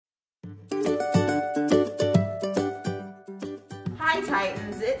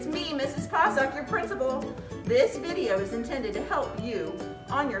Titans, it's me, Mrs. Possock, your principal. This video is intended to help you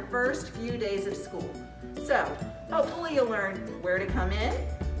on your first few days of school. So, hopefully you'll learn where to come in,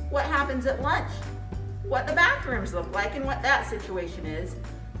 what happens at lunch, what the bathrooms look like and what that situation is,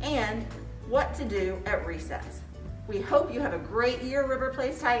 and what to do at recess. We hope you have a great year, River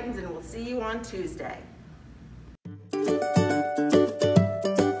Place Titans, and we'll see you on Tuesday.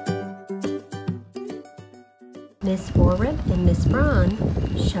 Miss Warren and Miss Braun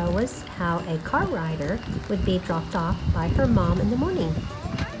show us how a car rider would be dropped off by her mom in the morning.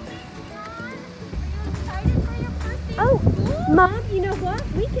 Oh, Mom, you know what?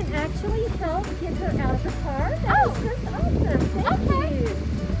 We can actually help get her out of the car. That is just awesome. Thank you.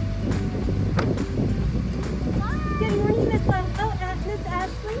 Good morning, Miss Lyle. Oh, Miss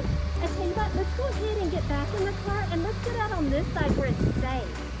Ashley, I tell you what, let's go ahead and get back in the car and let's get out on this side where it's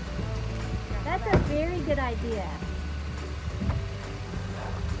safe. That's a very good idea.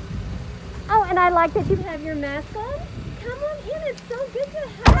 Oh, and I like that you have your mask on. Come on in. It's so good to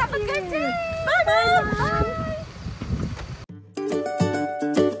have you. Have a good day. Bye, Mom. Bye.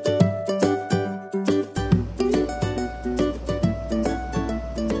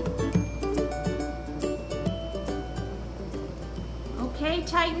 Okay,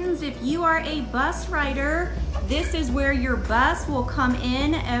 Titans, if you are a bus rider, this is where your bus will come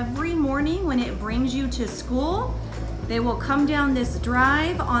in every morning when it brings you to school. They will come down this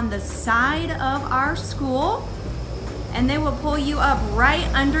drive on the side of our school, and they will pull you up right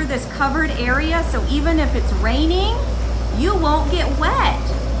under this covered area, so even if it's raining, you won't get wet.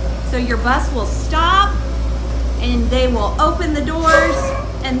 So your bus will stop, and they will open the doors,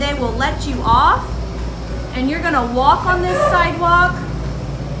 and they will let you off, and you're gonna walk on this sidewalk.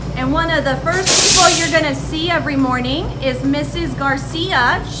 And one of the first people you're gonna see every morning is Mrs.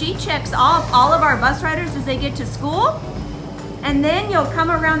 Garcia. She checks off all of our bus riders as they get to school. And then you'll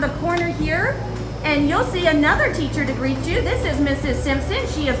come around the corner here and you'll see another teacher to greet you. This is Mrs. Simpson.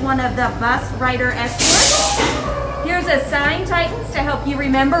 She is one of the bus rider escorts. Here's a sign, Titans, to help you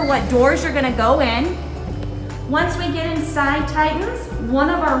remember what doors you're gonna go in. Once we get inside, Titans, one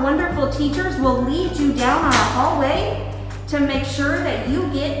of our wonderful teachers will lead you down our hallway to make sure that you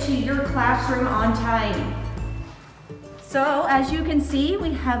get to your classroom on time. So as you can see,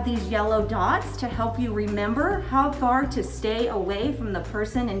 we have these yellow dots to help you remember how far to stay away from the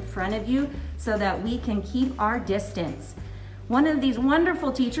person in front of you so that we can keep our distance. One of these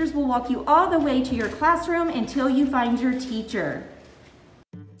wonderful teachers will walk you all the way to your classroom until you find your teacher.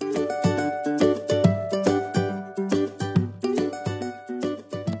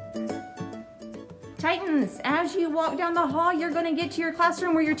 Titans, as you walk down the hall, you're going to get to your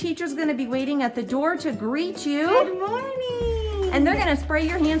classroom where your teacher's going to be waiting at the door to greet you. Good morning. And they're going to spray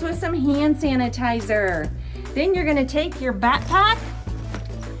your hands with some hand sanitizer. Then you're going to take your backpack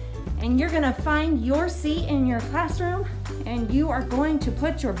and you're going to find your seat in your classroom, and you are going to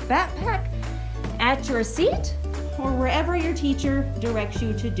put your backpack at your seat or wherever your teacher directs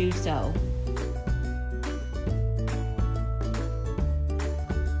you to do so.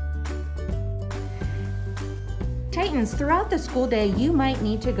 Titans, throughout the school day, you might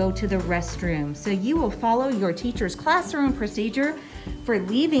need to go to the restroom. So you will follow your teacher's classroom procedure for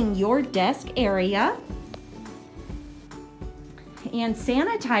leaving your desk area and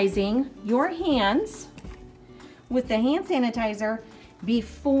sanitizing your hands with the hand sanitizer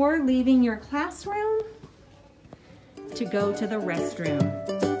before leaving your classroom to go to the restroom.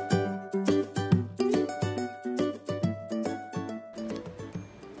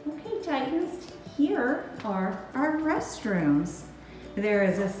 Okay, Titans. Here are our restrooms. There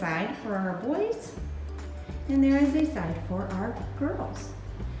is a side for our boys and there is a side for our girls.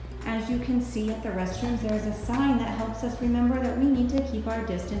 As you can see at the restrooms, there's a sign that helps us remember that we need to keep our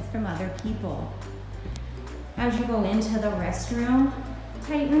distance from other people. As you go into the restroom,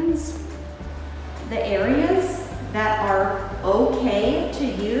 Titans, the areas that are okay to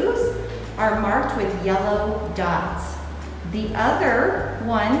use are marked with yellow dots. The other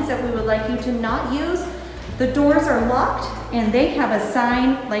ones that we would like you to not use, the doors are locked and they have a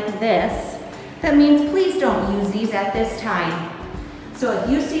sign like this that means please don't use these at this time. So if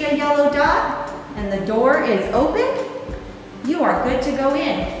you see a yellow dot and the door is open, you are good to go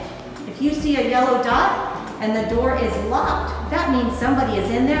in. If you see a yellow dot and the door is locked, that means somebody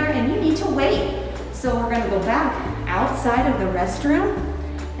is in there and you need to wait. So we're going to go back outside of the restroom,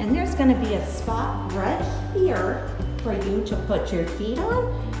 and there's going to be a spot right here for you to put your feet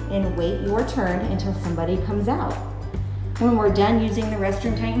on and wait your turn until somebody comes out. When we're done using the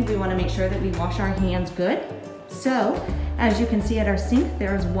restroom, Titans, we want to make sure that we wash our hands good. So, as you can see at our sink,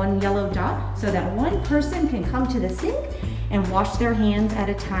 there is one yellow dot so that one person can come to the sink and wash their hands at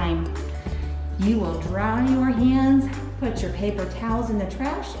a time. You will dry your hands, put your paper towels in the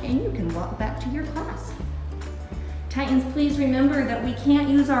trash, and you can walk back to your class. Titans, please remember that we can't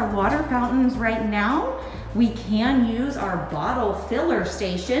use our water fountains right now. We can use our bottle filler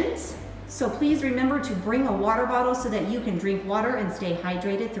stations. So please remember to bring a water bottle so that you can drink water and stay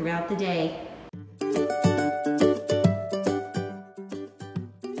hydrated throughout the day.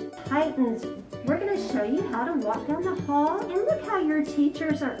 Titans, we're going to show you how to walk down the hall, and look how your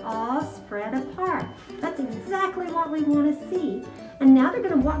teachers are all spread apart. That's exactly what we want to see. And now they're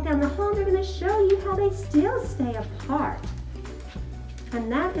going to walk down the hall and they're going to show you how they still stay apart.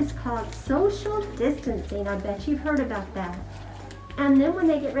 And that is called social distancing. I bet you've heard about that. And then when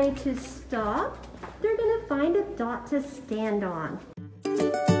they get ready to stop, they're going to find a dot to stand on.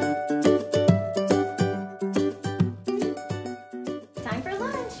 Time for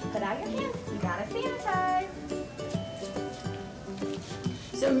lunch. Put out your hands. You gotta sanitize.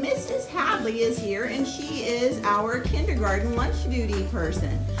 So Mrs. Hadley is here, and she is our kindergarten lunch duty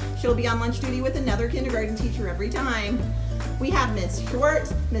person. She'll be on lunch duty with another kindergarten teacher every time. We have Miss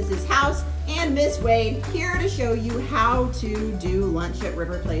Schwartz, Mrs. House, and Miss Wade here to show you how to do lunch at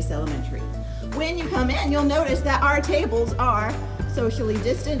River Place Elementary. When you come in, you'll notice that our tables are socially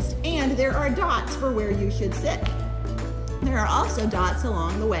distanced and there are dots for where you should sit. There are also dots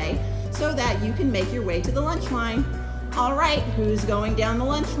along the way so that you can make your way to the lunch line. All right, who's going down the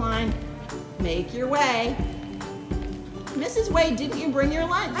lunch line? Make your way. Mrs. Wade, didn't you bring your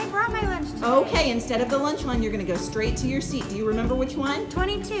lunch? I brought my lunch today. Okay, instead of the lunch line, you're gonna go straight to your seat. Do you remember which one?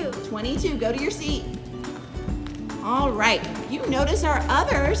 22. 22, go to your seat. All right, you notice our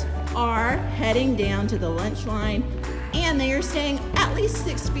others are heading down to the lunch line, and they are staying at least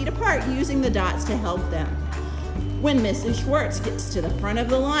 6 feet apart using the dots to help them. When Mrs. Schwartz gets to the front of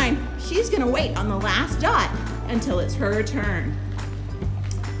the line, she's gonna wait on the last dot until it's her turn.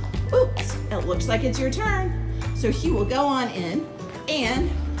 Oops, it looks like it's your turn. So she will go on in, and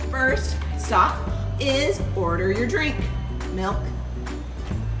first stop is order your drink. Milk,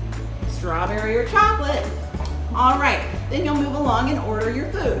 strawberry or chocolate. All right, then you'll move along and order your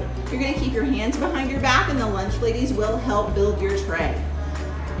food. You're gonna keep your hands behind your back, and the lunch ladies will help build your tray.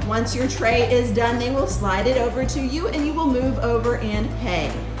 Once your tray is done, they will slide it over to you, and you will move over and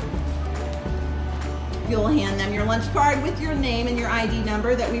pay. You'll hand them your lunch card with your name and your ID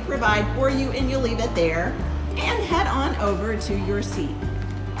number that we provide for you, and you'll leave it there and head on over to your seat.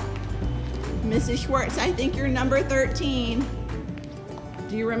 Mrs. Schwartz, I think you're number 13.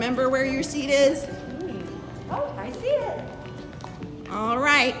 Do you remember where your seat is? Oh, I see it. All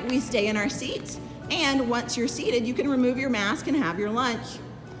right, we stay in our seats, and once you're seated, you can remove your mask and have your lunch.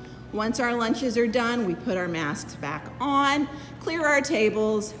 Once our lunches are done, we put our masks back on, clear our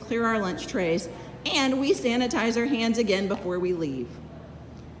tables, clear our lunch trays, and we sanitize our hands again before we leave.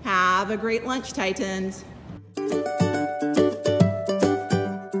 Have a great lunch, Titans.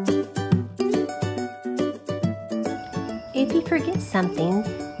 If you forget something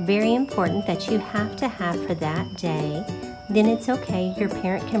very important that you have to have for that day, then it's okay. Your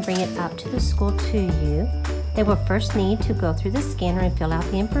parent can bring it up to the school to you. They will first need to go through the scanner and fill out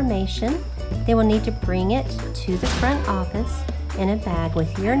the information. They will need to bring it to the front office in a bag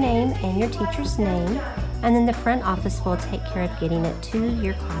with your name and your teacher's name, and then the front office will take care of getting it to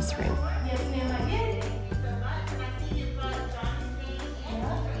your classroom. Yes, ma'am, I did. Thank you so much. And I see you've got Johnny's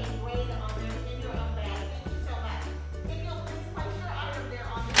name and Wade on there in your own bag. Thank you so much. If you'll please place your item there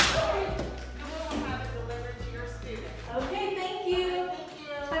on the tray, and we will have it delivered to your student. Okay, thank you. Thank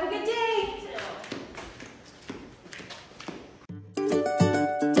you. Have a good day.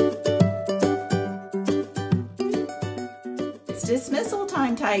 It's dismissal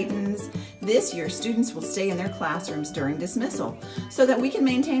time, Titans. This year, students will stay in their classrooms during dismissal so that we can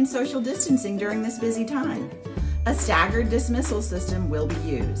maintain social distancing during this busy time. A staggered dismissal system will be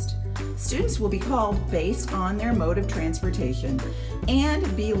used. Students will be called based on their mode of transportation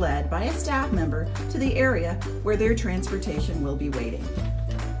and be led by a staff member to the area where their transportation will be waiting.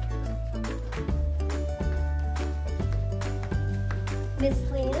 Miss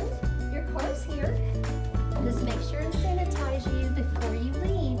Land, your car's here. Just make sure and sanitize you before you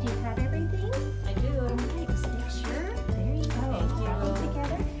leave. Do you have everything? I do. Okay, just make sure. There you go. Thank you. Put them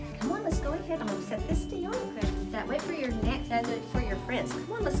together. Come on, let's go ahead. I'm gonna set this down. Okay. That way for your next, for your friends.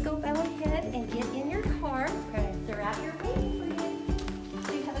 Come on, let's go ahead and get in your car. Okay. They're out here waiting for you.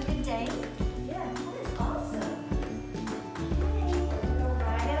 So you have a good day. Yeah, that is awesome. Okay, go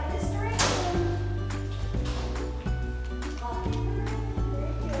right out this direction. There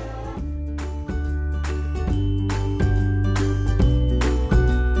you go.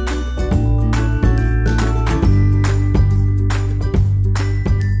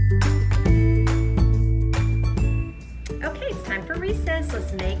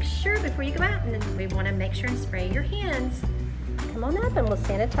 sure and spray your hands. Come on up and we'll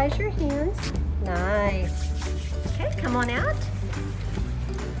sanitize your hands. Nice. Okay, come on out.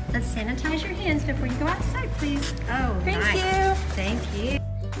 Let's sanitize your hands before you go outside, please. Oh, Thank nice. Thank you.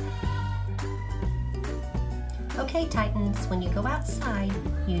 Okay, Titans, when you go outside,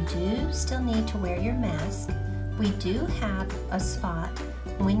 you do still need to wear your mask. We do have a spot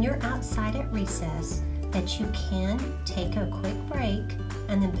when you're outside at recess that you can take a quick break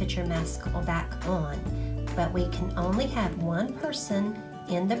and then put your mask back on. But we can only have one person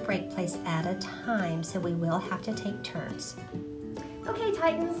in the break place at a time, so we will have to take turns. Okay,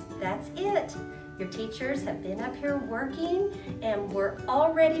 Titans, that's it. Your teachers have been up here working and we're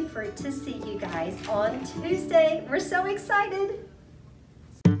all ready to see you guys on Tuesday. We're so excited.